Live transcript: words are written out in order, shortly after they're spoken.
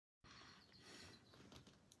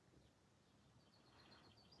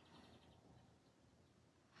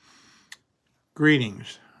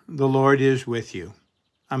Greetings. The Lord is with you.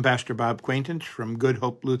 I'm Pastor Bob Quaintance from Good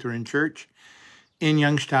Hope Lutheran Church in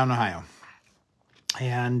Youngstown, Ohio.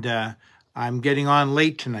 And I'm getting on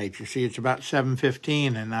late tonight. You see, it's about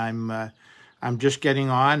 7:15, and I'm just getting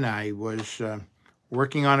on. I was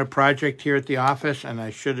working on a project here at the office, and I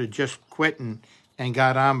should have just quit and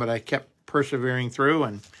got on, but I kept persevering through.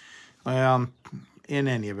 And, well, in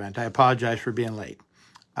any event, I apologize for being late.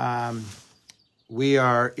 We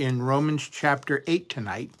are in Romans chapter 8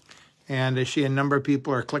 tonight, and I see a number of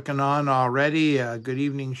people are clicking on already. Good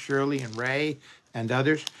evening, Shirley and Ray and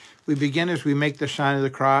others. We begin as we make the sign of the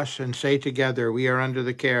cross and say together, we are under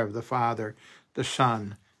the care of the Father, the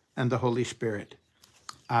Son, and the Holy Spirit.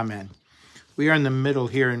 Amen. We are in the middle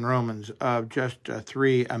here in Romans of just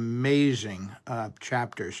three amazing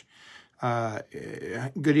chapters.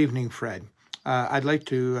 Good evening, Fred. I'd like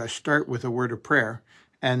to start with a word of prayer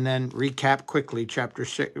and then recap quickly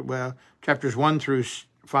chapters 1 through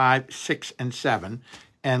 5, 6, and 7,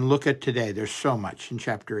 and look at today. There's so much in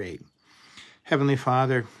chapter 8. Heavenly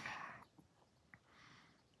Father,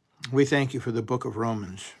 we thank you for the book of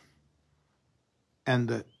Romans and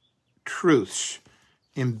the truths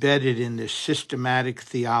embedded in this systematic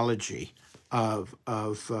theology of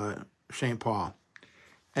St. Paul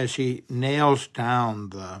as he nails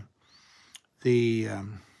down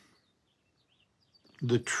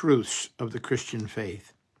the truths of the Christian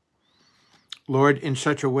faith. Lord, in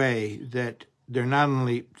such a way that they're not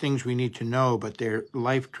only things we need to know, but they're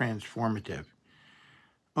life transformative.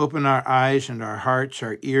 Open our eyes and our hearts,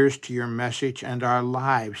 our ears to your message, and our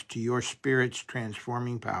lives to your Spirit's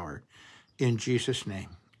transforming power. In Jesus'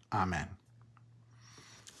 name, amen.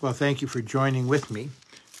 Well, thank you for joining with me.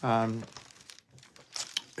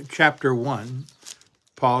 Chapter 1,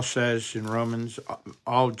 Paul says in Romans,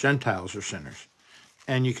 all Gentiles are sinners.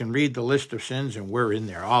 And you can read the list of sins, and we're in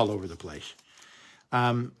there all over the place.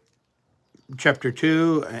 Chapter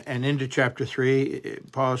 2 and into chapter 3,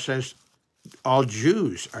 Paul says all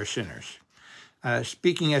Jews are sinners.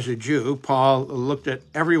 Speaking as a Jew, Paul looked at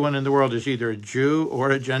everyone in the world as either a Jew or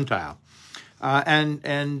a Gentile.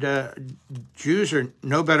 And Jews are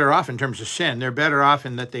no better off in terms of sin. They're better off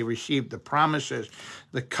in that they received the promises,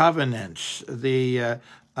 the covenants, the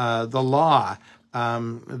law,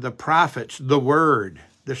 the prophets, the word,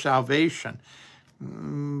 the salvation,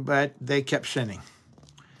 but they kept sinning.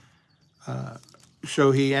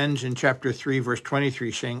 So he ends in chapter 3, verse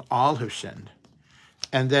 23, saying all have sinned.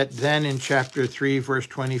 And that then in chapter 3, verse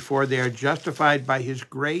 24, they are justified by his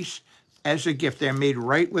grace as a gift. They're made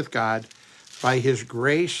right with God by his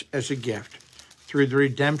grace as a gift through the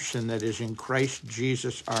redemption that is in Christ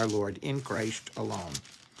Jesus our Lord, in Christ alone.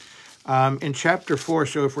 In chapter 4,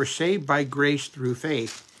 so if we're saved by grace through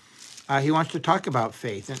faith, he wants to talk about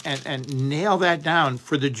faith and nail that down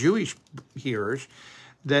for the Jewish hearers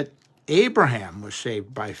that Abraham was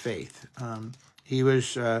saved by faith.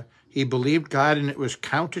 He believed God and it was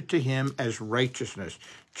counted to him as righteousness.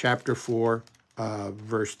 Chapter 4,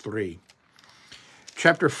 verse 3.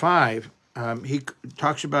 Chapter 5, he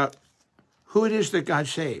talks about who it is that God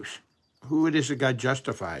saves, who it is that God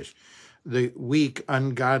justifies. The weak,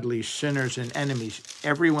 ungodly, sinners, and enemies,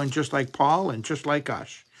 everyone just like Paul and just like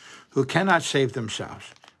us, who cannot save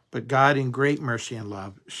themselves, but God in great mercy and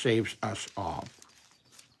love saves us all.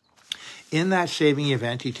 In that saving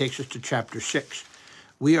event, he takes us to chapter 6.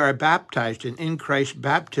 We are baptized, and in Christ's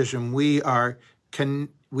baptism, we are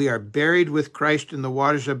buried with Christ in the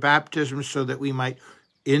waters of baptism so that we might,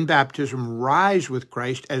 in baptism, rise with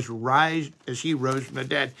Christ as he rose from the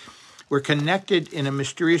dead. We're connected in a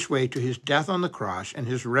mysterious way to his death on the cross and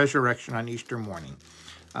his resurrection on Easter morning,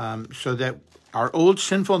 so that our old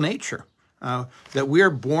sinful nature that we are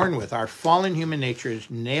born with, our fallen human nature, is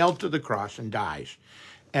nailed to the cross and dies,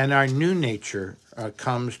 and our new nature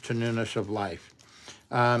comes to newness of life.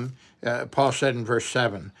 Paul said in verse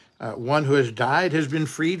 7, one who has died has been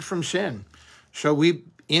freed from sin. So we,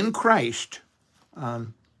 in Christ,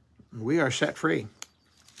 we are set free.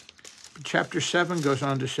 Chapter 7 goes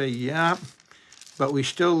on to say, yeah, but we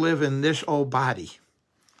still live in this old body.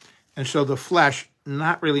 And so the flesh,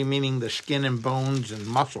 not really meaning the skin and bones and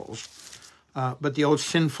muscles, but the old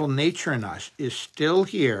sinful nature in us is still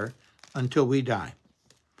here until we die.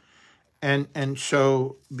 And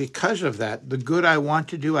so because of that, the good I want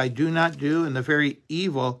to do, I do not do, and the very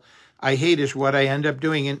evil I hate is what I end up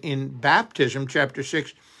doing. In baptism, chapter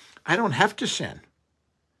 6, I don't have to sin.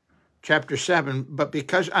 Chapter 7, but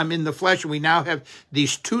because I'm in the flesh, we now have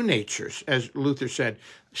these two natures, as Luther said,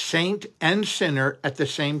 saint and sinner at the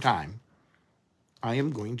same time. I am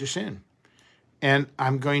going to sin. And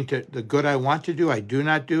I'm going to, the good I want to do, I do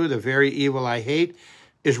not do, the very evil I hate.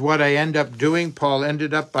 is what I end up doing. Paul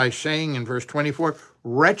ended up by saying in verse 24,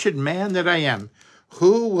 "Wretched man that I am,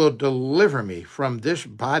 who will deliver me from this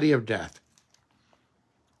body of death?"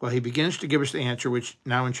 Well, he begins to give us the answer, which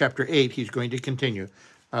now in chapter 8, he's going to continue.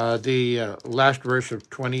 The last verse of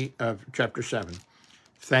chapter 7.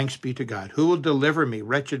 Thanks be to God. Who will deliver me,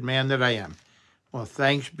 wretched man that I am? Well,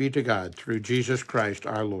 thanks be to God through Jesus Christ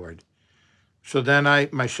our Lord. So then I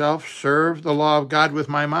myself serve the law of God with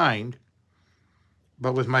my mind,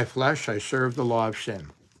 but with my flesh I serve the law of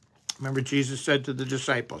sin. Remember, Jesus said to the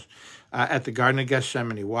disciples at the Garden of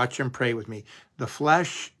Gethsemane, "Watch and pray with me.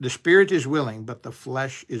 The spirit is willing, but the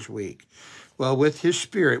flesh is weak." Well, with his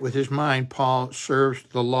spirit, with his mind, Paul serves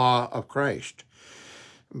the law of Christ.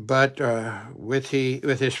 But with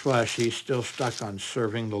his flesh, he's still stuck on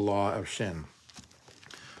serving the law of sin.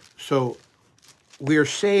 So we are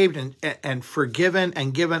saved and forgiven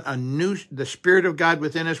and given the Spirit of God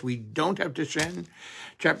within us. We don't have to sin,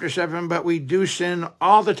 chapter 7, but we do sin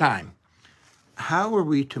all the time. How are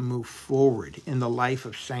we to move forward in the life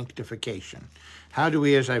of sanctification? How do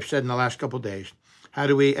we, as I've said in the last couple of days, how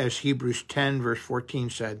do we, as Hebrews 10, verse 14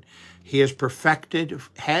 said, he has perfected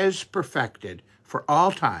for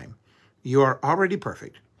all time. You are already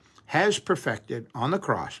perfect. Has perfected on the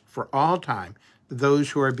cross for all time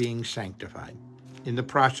those who are being sanctified in the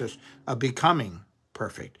process of becoming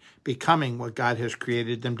perfect, becoming what God has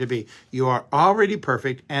created them to be. You are already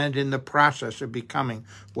perfect and in the process of becoming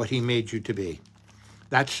what he made you to be.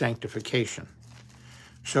 That's sanctification.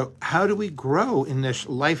 So how do we grow in this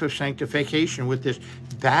life of sanctification with this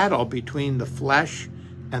battle between the flesh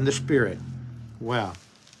and the spirit? Well,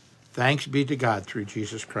 thanks be to God through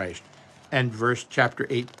Jesus Christ. And chapter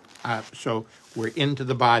 8, so we're into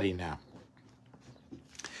the body now.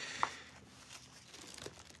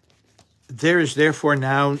 There is therefore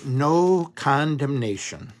now no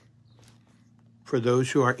condemnation for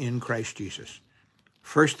those who are in Christ Jesus.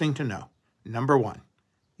 First thing to know, number one,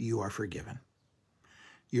 you are forgiven.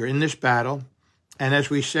 You're in this battle, and as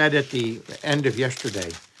we said at the end of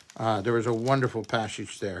yesterday, there was a wonderful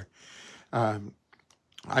passage there.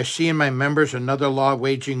 I see in my members another law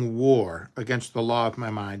waging war against the law of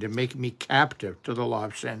my mind and making me captive to the law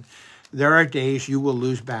of sin. There are days you will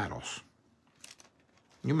lose battles.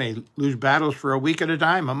 You may lose battles for a week at a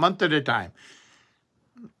time, a month at a time.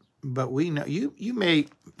 But we know you may,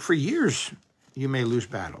 for years, you may lose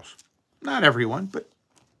battles. Not everyone, but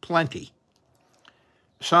plenty.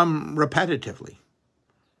 Some repetitively.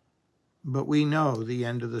 But we know the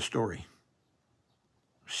end of the story.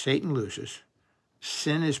 Satan loses.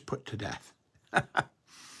 Sin is put to death.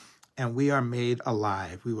 And we are made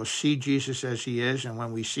alive. We will see Jesus as he is, and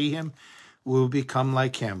when we see him, we will become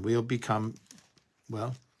like him. We'll become,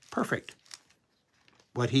 well, perfect.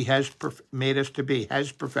 What he has made us to be,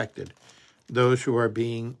 has perfected those who are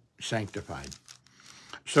being sanctified.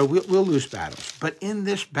 So we'll lose battles. But in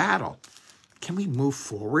this battle, can we move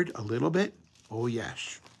forward a little bit? Oh,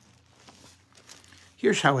 yes.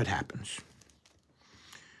 Here's how it happens.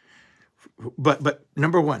 But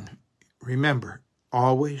number one, remember,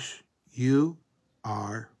 always you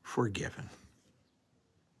are forgiven.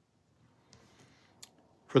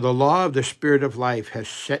 For the law of the Spirit of life has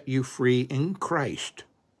set you free in Christ,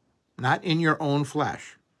 not in your own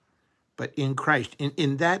flesh, but in Christ.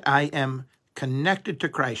 In that I am connected to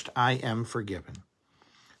Christ, I am forgiven.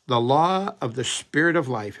 The law of the Spirit of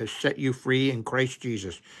life has set you free in Christ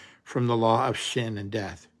Jesus from the law of sin and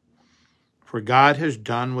death. For God has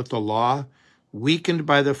done what the law, weakened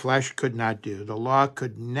by the flesh, could not do. The law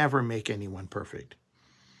could never make anyone perfect.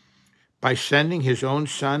 By sending his own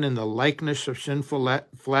Son in the likeness of sinful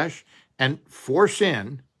flesh, and for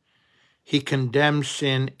sin, he condemned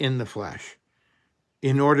sin in the flesh,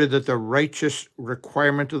 in order that the righteous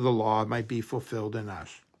requirement of the law might be fulfilled in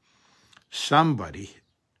us. Somebody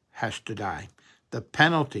has to die. The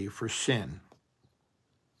penalty for sin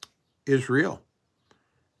is real.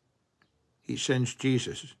 He sends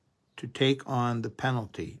Jesus to take on the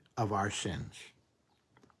penalty of our sins.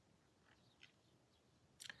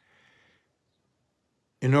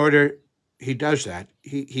 In order, he does that.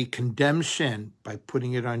 He condemns sin by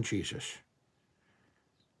putting it on Jesus,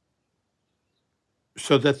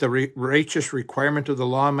 so that the righteous requirement of the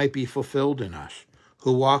law might be fulfilled in us,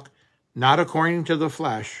 who walk not according to the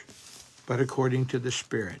flesh, but according to the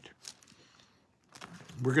Spirit.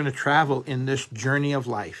 We're going to travel in this journey of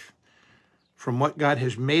life from what God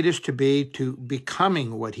has made us to be to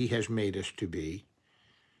becoming what he has made us to be.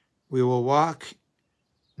 We will walk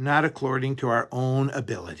not according to our own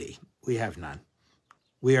ability. We have none.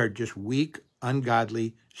 We are just weak,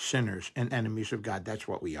 ungodly sinners and enemies of God. That's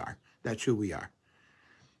what we are. That's who we are.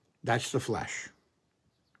 That's the flesh.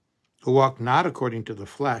 who walk not according to the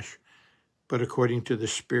flesh, but according to the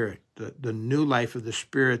Spirit, the new life of the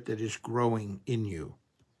Spirit that is growing in you.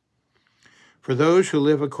 For those who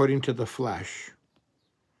live according to the flesh,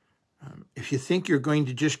 if you think you're going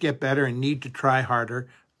to just get better and need to try harder,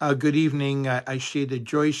 good evening. I see that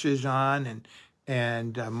Joyce is on,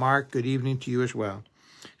 and Mark, good evening to you as well.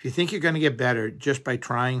 If you think you're going to get better just by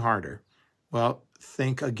trying harder, well,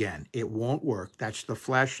 think again. It won't work. That's the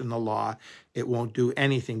flesh and the law. It won't do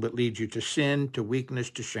anything but lead you to sin, to weakness,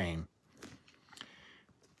 to shame.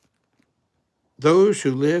 Those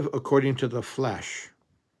who live according to the flesh,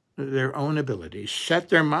 their own abilities, set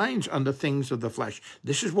their minds on the things of the flesh.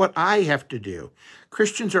 This is what I have to do.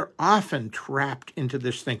 Christians are often trapped into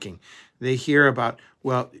this thinking. They hear about,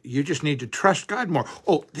 well, you just need to trust God more.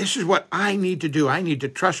 Oh, this is what I need to do. I need to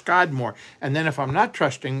trust God more. And then if I'm not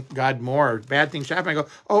trusting God more, or bad things happen, I go,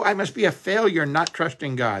 oh, I must be a failure not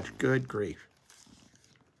trusting God. Good grief.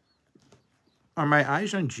 Are my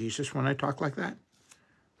eyes on Jesus when I talk like that?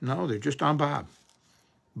 No, they're just on Bob.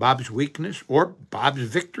 Bob's weakness or Bob's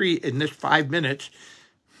victory in this 5 minutes.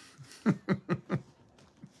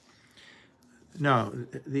 No,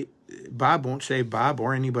 Bob won't save Bob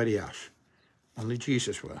or anybody else. Only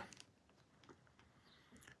Jesus will.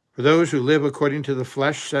 For those who live according to the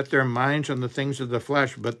flesh set their minds on the things of the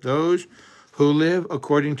flesh, but those who live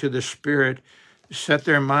according to the Spirit set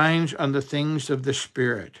their minds on the things of the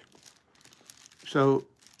Spirit. So,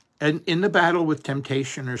 and in the battle with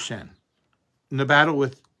temptation or sin, in the battle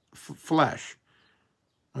with flesh,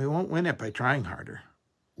 we won't win it by trying harder,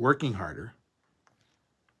 working harder.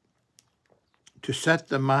 To set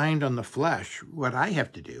the mind on the flesh, what I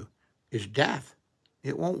have to do is death.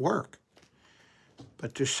 It won't work.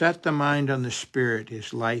 But to set the mind on the Spirit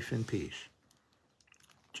is life and peace.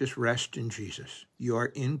 Just rest in Jesus. You are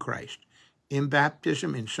in Christ. In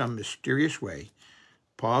baptism, in some mysterious way,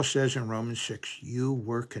 Paul says in Romans 6, you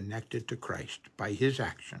were connected to Christ by his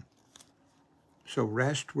action. So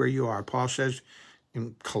rest where you are. Paul says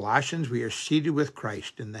in Colossians, we are seated with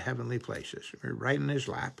Christ in the heavenly places. We're right in his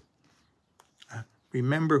lap.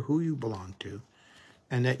 Remember who you belong to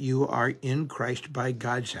and that you are in Christ by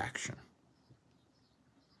God's action.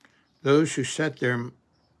 Those who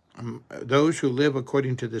live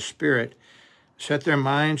according to the Spirit set their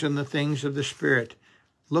minds on the things of the Spirit.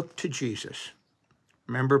 Look to Jesus.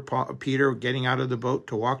 Remember Peter getting out of the boat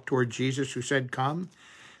to walk toward Jesus who said, come?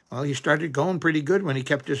 Well, he started going pretty good when he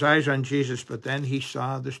kept his eyes on Jesus, but then he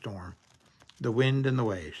saw the storm, the wind and the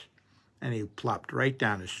waves, and he plopped right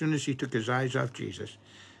down. As soon as he took his eyes off Jesus,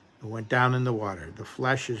 he went down in the water. The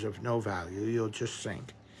flesh is of no value. You'll just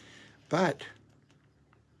sink. But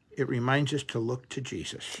it reminds us to look to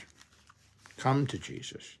Jesus, come to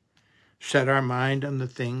Jesus, set our mind on the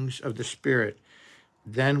things of the Spirit.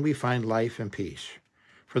 Then we find life and peace.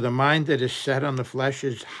 For the mind that is set on the flesh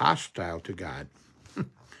is hostile to God.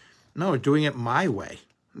 No, doing it my way.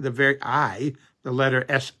 The very I, the letter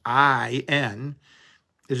S-I-N,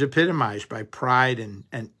 is epitomized by pride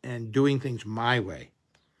and doing things my way.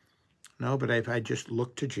 No, but if I just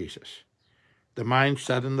look to Jesus, the mind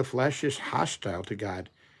set in the flesh is hostile to God,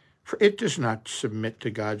 for it does not submit to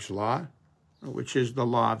God's law, which is the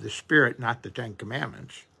law of the Spirit, not the Ten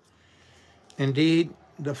Commandments. Indeed,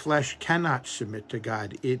 the flesh cannot submit to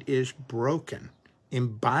God. It is broken,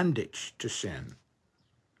 in bondage to sin.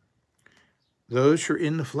 Those who are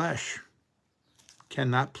in the flesh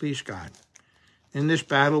cannot please God. In this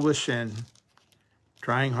battle with sin,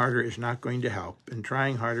 trying harder is not going to help, and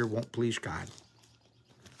trying harder won't please God.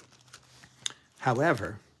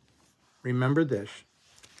 However, remember this.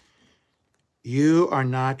 You are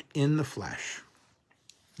not in the flesh.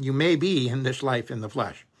 You may be in this life in the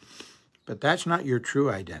flesh, but that's not your true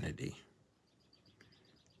identity.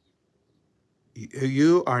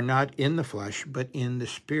 You are not in the flesh, but in the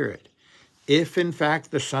Spirit. If, in fact,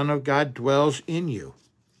 the Son of God dwells in you,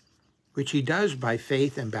 which he does by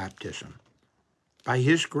faith and baptism, by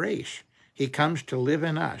his grace, he comes to live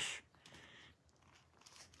in us.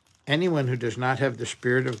 Anyone who does not have the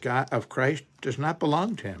Spirit of God, of Christ, does not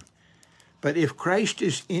belong to him. But if Christ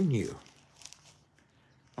is in you,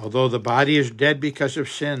 although the body is dead because of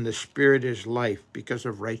sin, the Spirit is life because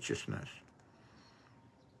of righteousness.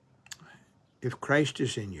 If Christ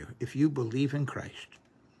is in you, if you believe in Christ,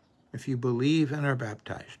 if you believe and are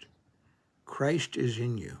baptized, Christ is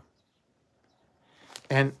in you.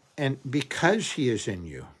 And because he is in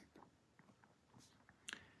you,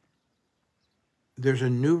 there's a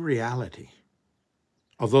new reality.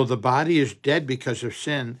 Although the body is dead because of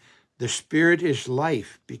sin, the Spirit is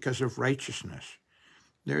life because of righteousness.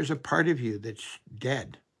 There's a part of you that's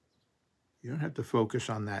dead. You don't have to focus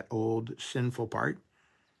on that old sinful part.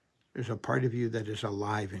 There's a part of you that is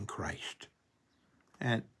alive in Christ.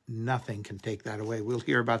 And nothing can take that away. We'll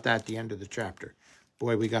hear about that at the end of the chapter.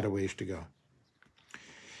 Boy, we got a ways to go.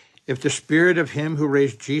 If the Spirit of him who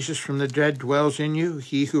raised Jesus from the dead dwells in you,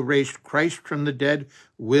 he who raised Christ from the dead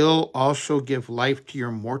will also give life to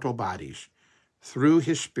your mortal bodies through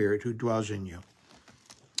his Spirit who dwells in you.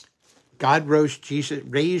 God raised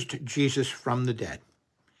Jesus from the dead.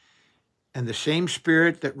 And the same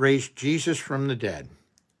Spirit that raised Jesus from the dead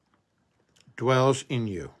dwells in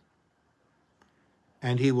you.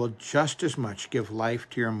 And he will just as much give life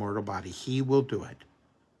to your mortal body. He will do it.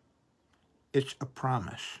 It's a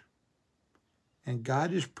promise. And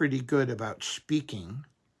God is pretty good about speaking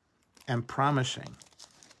and promising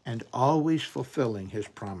and always fulfilling his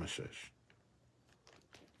promises.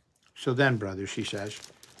 So then, brothers, he says,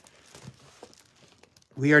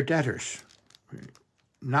 we are debtors,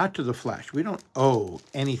 not to the flesh. We don't owe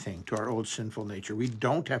anything to our old sinful nature. We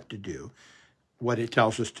don't have to do what it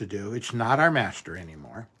tells us to do. It's not our master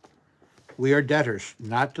anymore. We are debtors,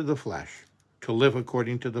 not to the flesh, to live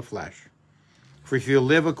according to the flesh. For if you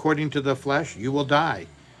live according to the flesh, you will die.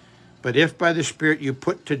 But if by the Spirit you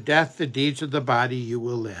put to death the deeds of the body, you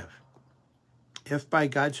will live. If by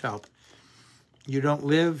God's help you don't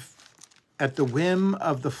live at the whim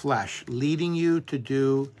of the flesh, leading you to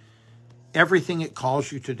do everything it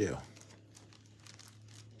calls you to do,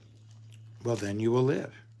 well, then you will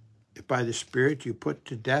live. If by the Spirit you put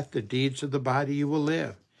to death the deeds of the body, you will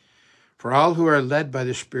live. For all who are led by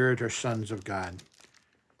the Spirit are sons of God.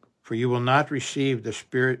 For you will not receive the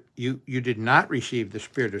spirit, you did not receive the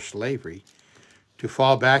spirit of slavery to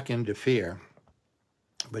fall back into fear,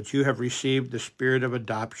 but you have received the spirit of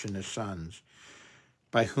adoption as sons,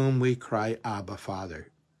 by whom we cry, Abba, Father.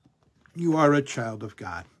 You are a child of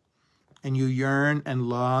God, and you yearn and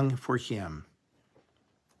long for him.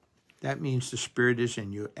 That means the Spirit is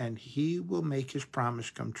in you, and he will make his promise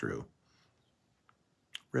come true.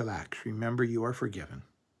 Relax. Remember, you are forgiven.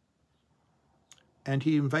 And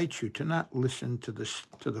he invites you to not listen to the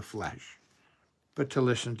flesh, but to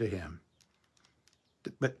listen to him.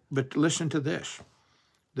 But listen to this.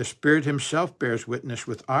 The Spirit himself bears witness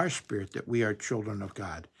with our spirit that we are children of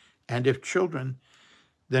God. And if children,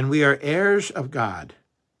 then we are heirs of God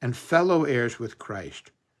and fellow heirs with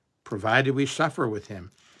Christ, provided we suffer with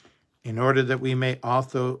him, in order that we may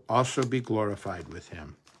also be glorified with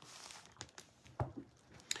him.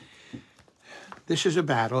 This is a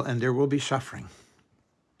battle, and there will be suffering.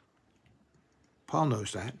 Paul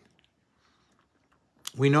knows that.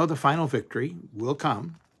 We know the final victory will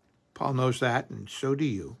come. Paul knows that, and so do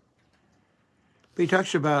you. But he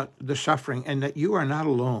talks about the suffering and that you are not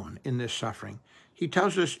alone in this suffering. He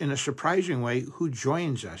tells us in a surprising way who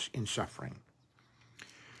joins us in suffering.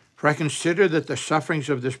 For I consider that the sufferings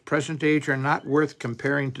of this present age are not worth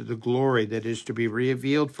comparing to the glory that is to be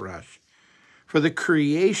revealed for us. For the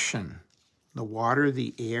creation, the water,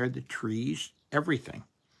 the air, the trees, everything,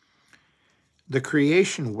 the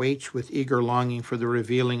creation waits with eager longing for the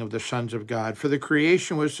revealing of the sons of God. For the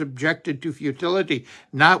creation was subjected to futility,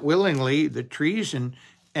 not willingly. The trees and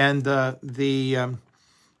the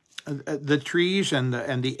trees and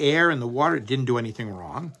the air and the water didn't do anything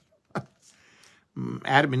wrong.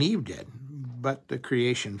 Adam and Eve did, but the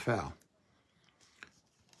creation fell.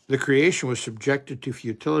 The creation was subjected to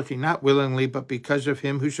futility, not willingly, but because of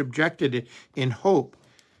him who subjected it, in hope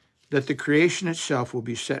that the creation itself will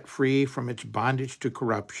be set free from its bondage to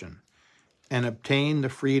corruption and obtain the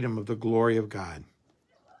freedom of the glory of God.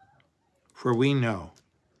 For we know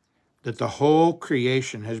that the whole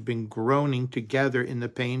creation has been groaning together in the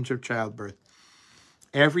pains of childbirth.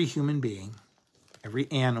 Every human being, every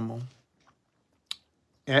animal,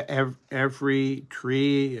 every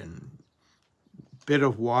tree and bit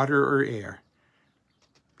of water or air,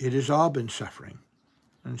 it has all been suffering.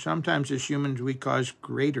 And sometimes as humans, we cause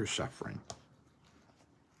greater suffering.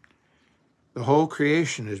 The whole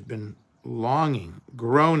creation has been longing,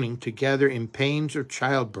 groaning together in pains of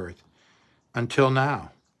childbirth until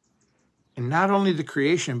now. And not only the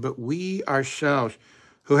creation, but we ourselves,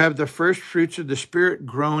 who have the first fruits of the Spirit,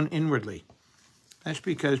 groan inwardly. That's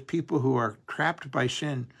because people who are trapped by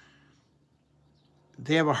sin,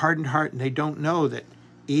 they have a hardened heart and they don't know that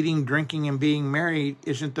eating, drinking, and being married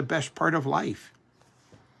isn't the best part of life.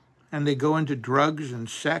 And they go into drugs and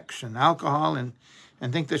sex and alcohol and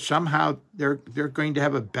think that somehow they're going to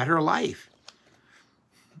have a better life.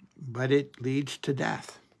 But it leads to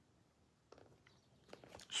death,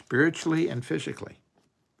 spiritually and physically.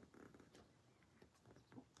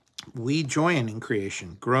 We join in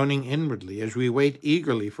creation, groaning inwardly as we wait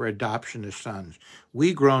eagerly for adoption as sons.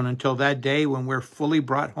 We groan until that day when we're fully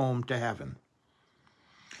brought home to heaven.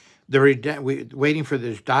 waiting for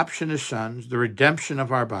the adoption as sons, the redemption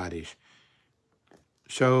of our bodies.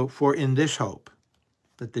 So, for in this hope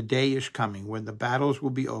that the day is coming when the battles will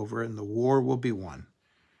be over and the war will be won,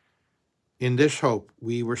 in this hope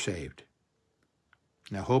we were saved.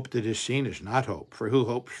 Now, hope that is seen is not hope, for who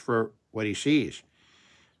hopes for what he sees?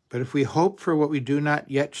 But if we hope for what we do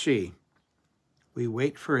not yet see, we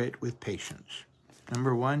wait for it with patience.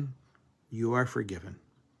 Number one, you are forgiven.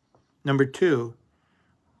 Number two,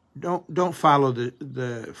 don't follow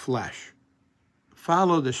the flesh.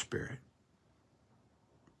 Follow the Spirit.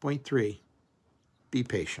 Point three, be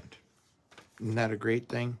patient. Isn't that a great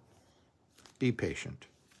thing? Be patient.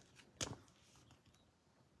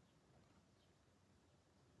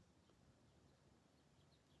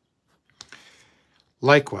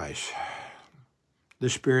 Likewise, the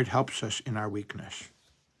Spirit helps us in our weakness.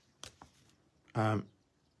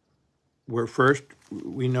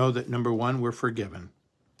 We know that number one, we're forgiven.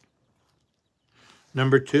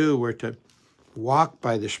 Number two, we're to walk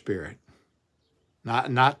by the Spirit,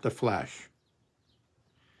 not the flesh.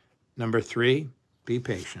 Number three, be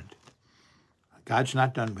patient. God's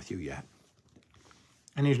not done with you yet.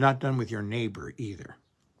 And he's not done with your neighbor either.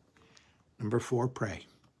 Number four, pray.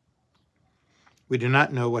 We do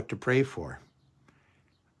not know what to pray for.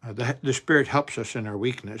 The Spirit helps us in our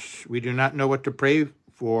weakness. We do not know what to pray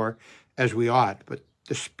for as we ought, but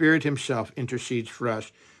the Spirit himself intercedes for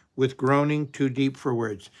us with groaning too deep for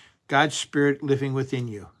words. God's Spirit living within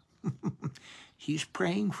you. He's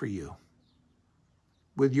praying for you.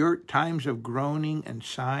 With your times of groaning and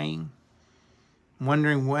sighing,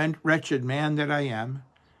 wondering, when wretched man that I am,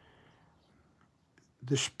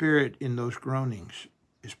 the Spirit in those groanings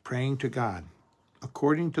is praying to God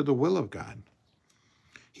according to the will of God.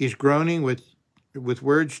 He's groaning with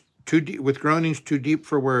words with groanings too deep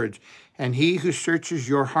for words, and he who searches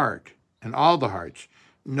your heart and all the hearts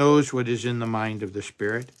knows what is in the mind of the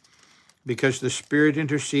Spirit, because the Spirit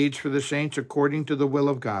intercedes for the saints according to the will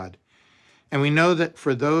of God. And we know that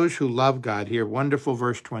for those who love God, here, wonderful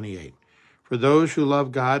verse 28, for those who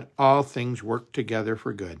love God, all things work together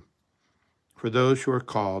for good, for those who are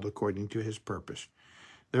called according to his purpose.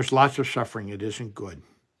 There's lots of suffering. It isn't good.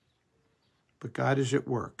 But God is at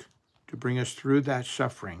work to bring us through that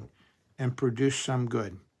suffering and produce some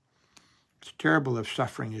good. It's terrible if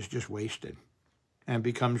suffering is just wasted and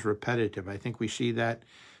becomes repetitive. I think we see that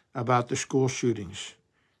about the school shootings.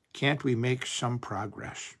 Can't we make some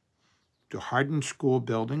progress to harden school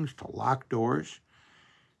buildings, to lock doors?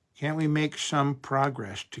 Can't we make some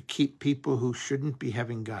progress to keep people who shouldn't be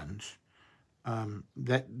having guns,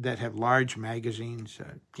 that have large magazines?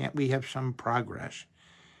 Can't we have some progress?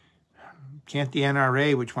 Can't the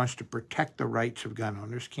NRA, which wants to protect the rights of gun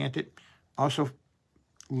owners, can't it also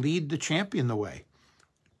lead the champion the way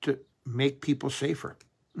to make people safer?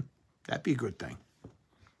 That'd be a good thing.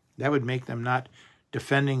 That would make them not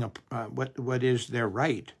defending what is their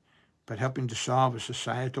right, but helping to solve a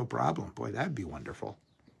societal problem. Boy, that'd be wonderful.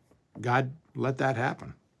 God, let that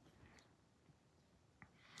happen.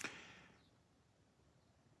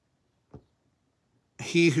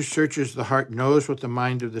 He who searches the heart knows what the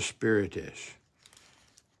mind of the Spirit is.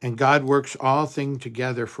 And God works all things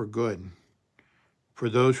together for good, for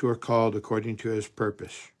those who are called according to his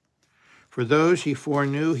purpose. For those he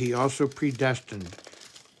foreknew, he also predestined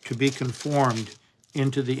to be conformed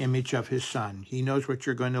into the image of his Son. He knows what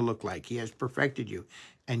you're going to look like. He has perfected you,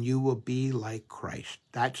 and you will be like Christ.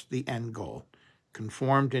 That's the end goal,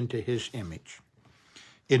 conformed into his image,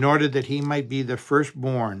 in order that he might be the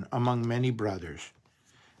firstborn among many brothers.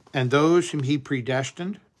 And those whom he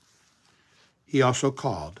predestined, he also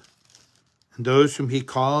called. And those whom he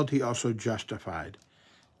called, he also justified.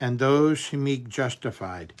 And those whom he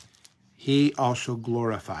justified, he also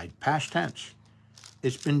glorified. Past tense.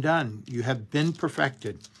 It's been done. You have been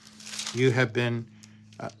perfected. You have been,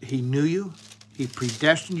 he knew you. He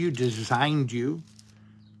predestined you, designed you,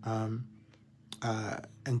 and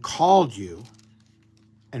called you,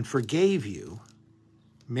 and forgave you,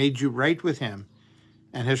 made you right with him,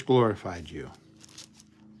 and has glorified you.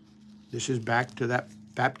 This is back to that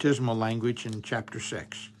baptismal language in chapter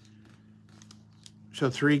 6. So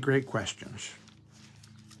 3 great questions.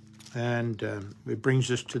 And it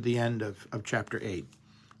brings us to the end of chapter 8.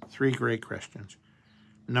 3 great questions.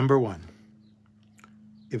 Number 1,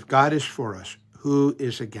 if God is for us, who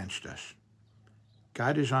is against us?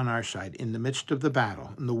 God is on our side in the midst of the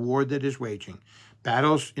battle, in the war that is waging.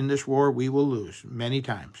 Battles in this war we will lose many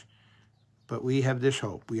times. But we have this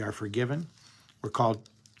hope. We are forgiven. We're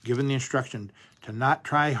given the instruction to not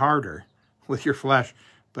try harder with your flesh,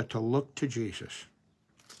 but to look to Jesus.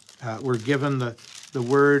 We're given the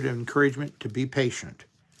word of encouragement to be patient.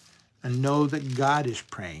 and know that God is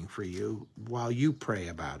praying for you while you pray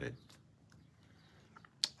about it.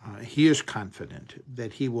 He is confident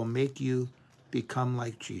that he will make you become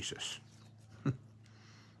like Jesus.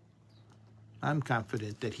 I'm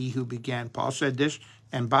confident that he who began, Paul said this,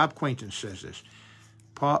 and Bob Quainton says this.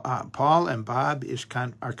 Paul and Bob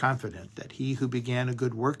are confident that he who began a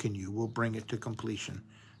good work in you will bring it to completion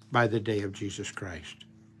by the day of Jesus Christ.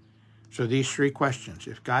 So these three questions: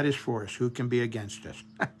 if God is for us, who can be against us?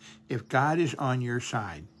 If God is on your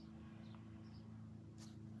side,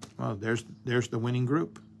 well, there's the winning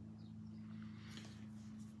group.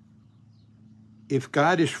 If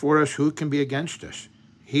God is for us, who can be against us?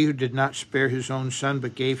 He who did not spare his own son,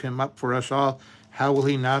 but gave him up for us all, how will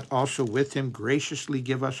he not also with him graciously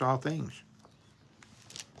give us all things?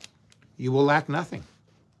 You will lack nothing.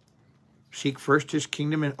 Seek first his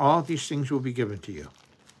kingdom, and all these things will be given to you.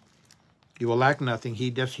 You will lack nothing.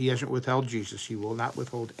 He hasn't withheld Jesus. He will not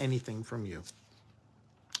withhold anything from you.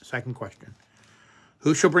 Second question.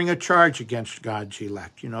 Who shall bring a charge against God's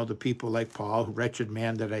elect? You know, the people like Paul, wretched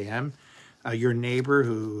man that I am. Your neighbor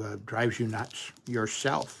who drives you nuts.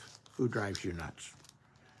 Yourself who drives you nuts.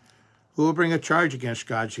 Who will bring a charge against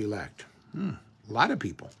God's elect? A lot of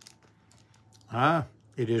people.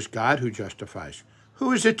 It is God who justifies.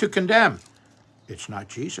 Who is it to condemn? It's not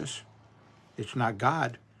Jesus. It's not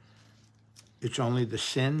God. It's only the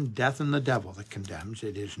sin, death, and the devil that condemns.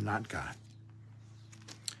 It is not God.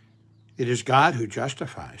 It is God who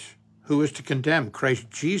justifies. Who is to condemn?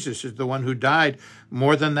 Christ Jesus is the one who died.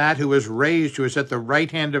 More than that, who is raised, who is at the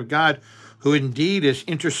right hand of God, who indeed is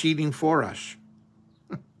interceding for us.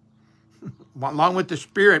 Along with the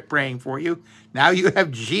Spirit praying for you, now you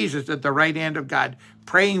have Jesus at the right hand of God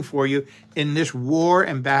praying for you in this war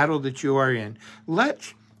and battle that you are in.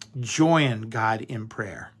 Let's join God in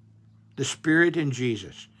prayer. The Spirit and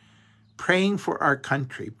Jesus, praying for our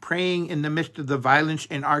country, praying in the midst of the violence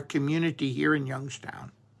in our community here in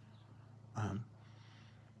Youngstown,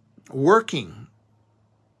 working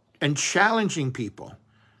and challenging people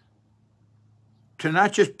to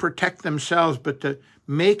not just protect themselves, but to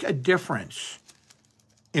make a difference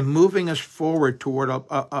in moving us forward toward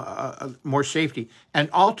a more safety. And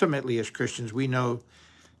ultimately, as Christians, we know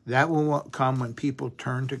that will come when people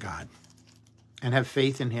turn to God and have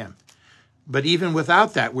faith in him. But even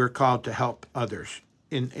without that, we're called to help others,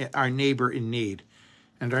 in our neighbor in need.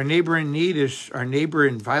 And our neighbor in need is our neighbor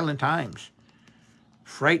in violent times,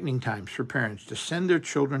 frightening times for parents to send their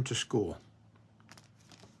children to school.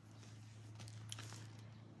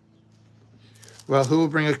 Well, who will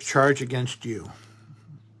bring a charge against you?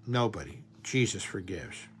 Nobody. Jesus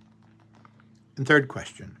forgives. And third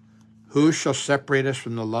question, who shall separate us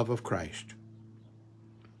from the love of Christ?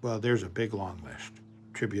 Well, there's a big long list.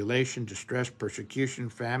 Tribulation, distress, persecution,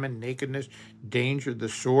 famine, nakedness, danger, the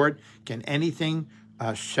sword. Can anything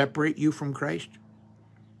separate you from Christ?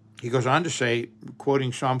 He goes on to say,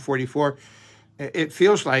 quoting Psalm 44, it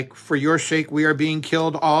feels like for your sake we are being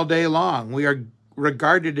killed all day long. We are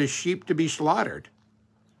regarded as sheep to be slaughtered.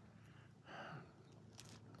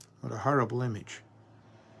 What a horrible image.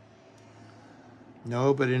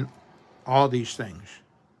 No, but in all these things,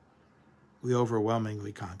 we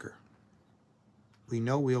overwhelmingly conquer. We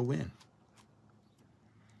know we'll win.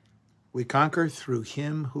 We conquer through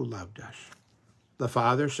him who loved us, the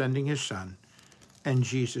Father sending his Son, and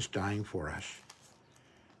Jesus dying for us.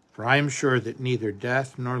 For I am sure that neither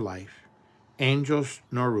death nor life, angels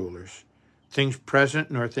nor rulers, things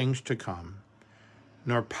present nor things to come,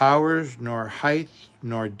 nor powers, nor height,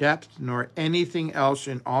 nor depth, nor anything else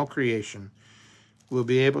in all creation will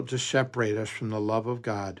be able to separate us from the love of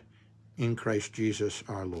God in Christ Jesus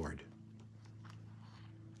our Lord.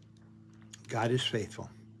 God is faithful.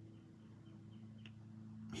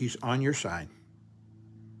 He's on your side.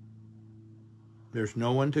 There's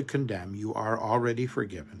no one to condemn. You are already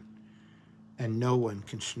forgiven. And no one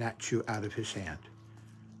can snatch you out of his hand.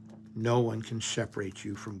 No one can separate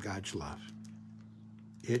you from God's love.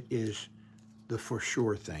 It is the for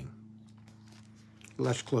sure thing.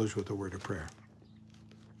 Let's close with a word of prayer.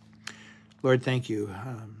 Lord, thank you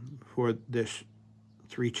for this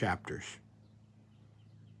 3 chapters.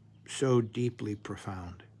 So deeply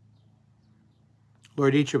profound.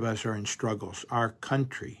 Lord, each of us are in struggles. Our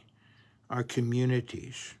country, our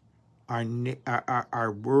communities,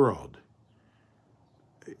 our world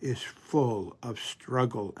is full of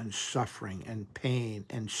struggle and suffering and pain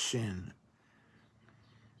and sin.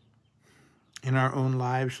 In our own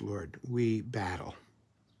lives, Lord, we battle.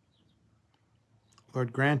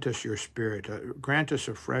 Lord, grant us your Spirit. Grant us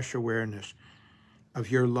a fresh awareness of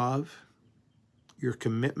your love, your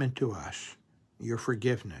commitment to us, your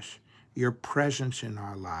forgiveness, your presence in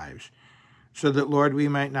our lives, so that, Lord, we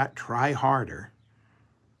might not try harder,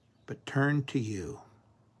 but turn to you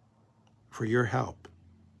for your help,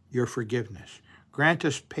 your forgiveness. Grant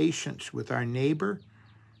us patience with our neighbor,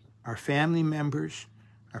 our family members,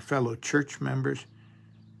 our fellow church members,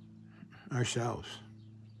 ourselves.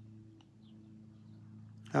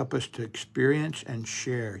 Help us to experience and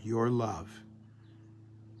share your love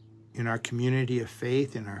in our community of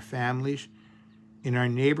faith, in our families, in our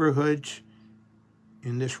neighborhoods,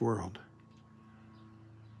 in this world.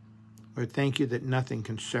 Lord, thank you that nothing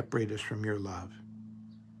can separate us from your love.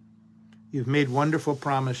 You've made wonderful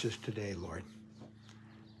promises today, Lord.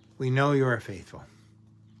 We know you are faithful.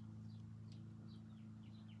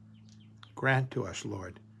 Grant to us,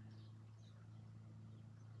 Lord,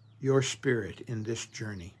 your Spirit in this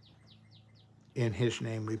journey. In his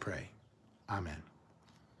name we pray. Amen.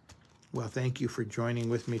 Well, thank you for joining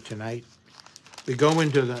with me tonight. We go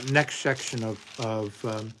into the next section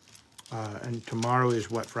and tomorrow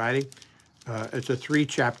is what, Friday? It's a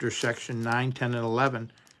 3-chapter section, 9, 10, and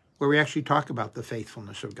 11, where we actually talk about the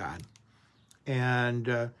faithfulness of God. And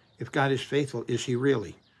if God is faithful, is he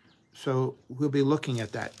really? So we'll be looking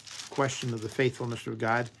at that question of the faithfulness of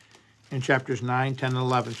God in chapters 9, 10, and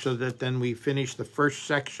 11, so that then we finish the first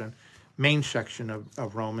section, main section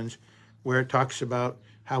of Romans, where it talks about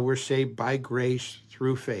how we're saved by grace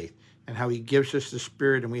through faith, and how he gives us the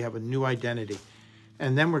Spirit and we have a new identity.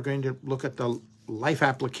 And then we're going to look at the life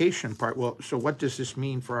application part. Well, so what does this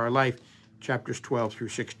mean for our life? Chapters 12 through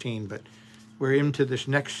 16. But we're into this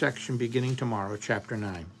next section beginning tomorrow, chapter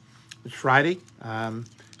 9. It's Friday. I'm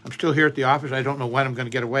still here at the office. I don't know when I'm going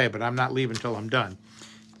to get away, but I'm not leaving until I'm done,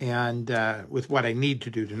 and with what I need to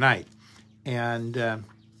do tonight. And then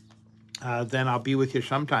I'll be with you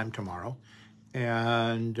sometime tomorrow,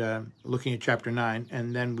 and looking at chapter 9,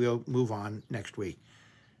 and then we'll move on next week.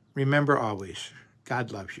 Remember always,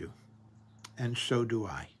 God loves you, and so do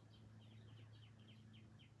I.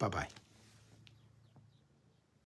 Bye-bye.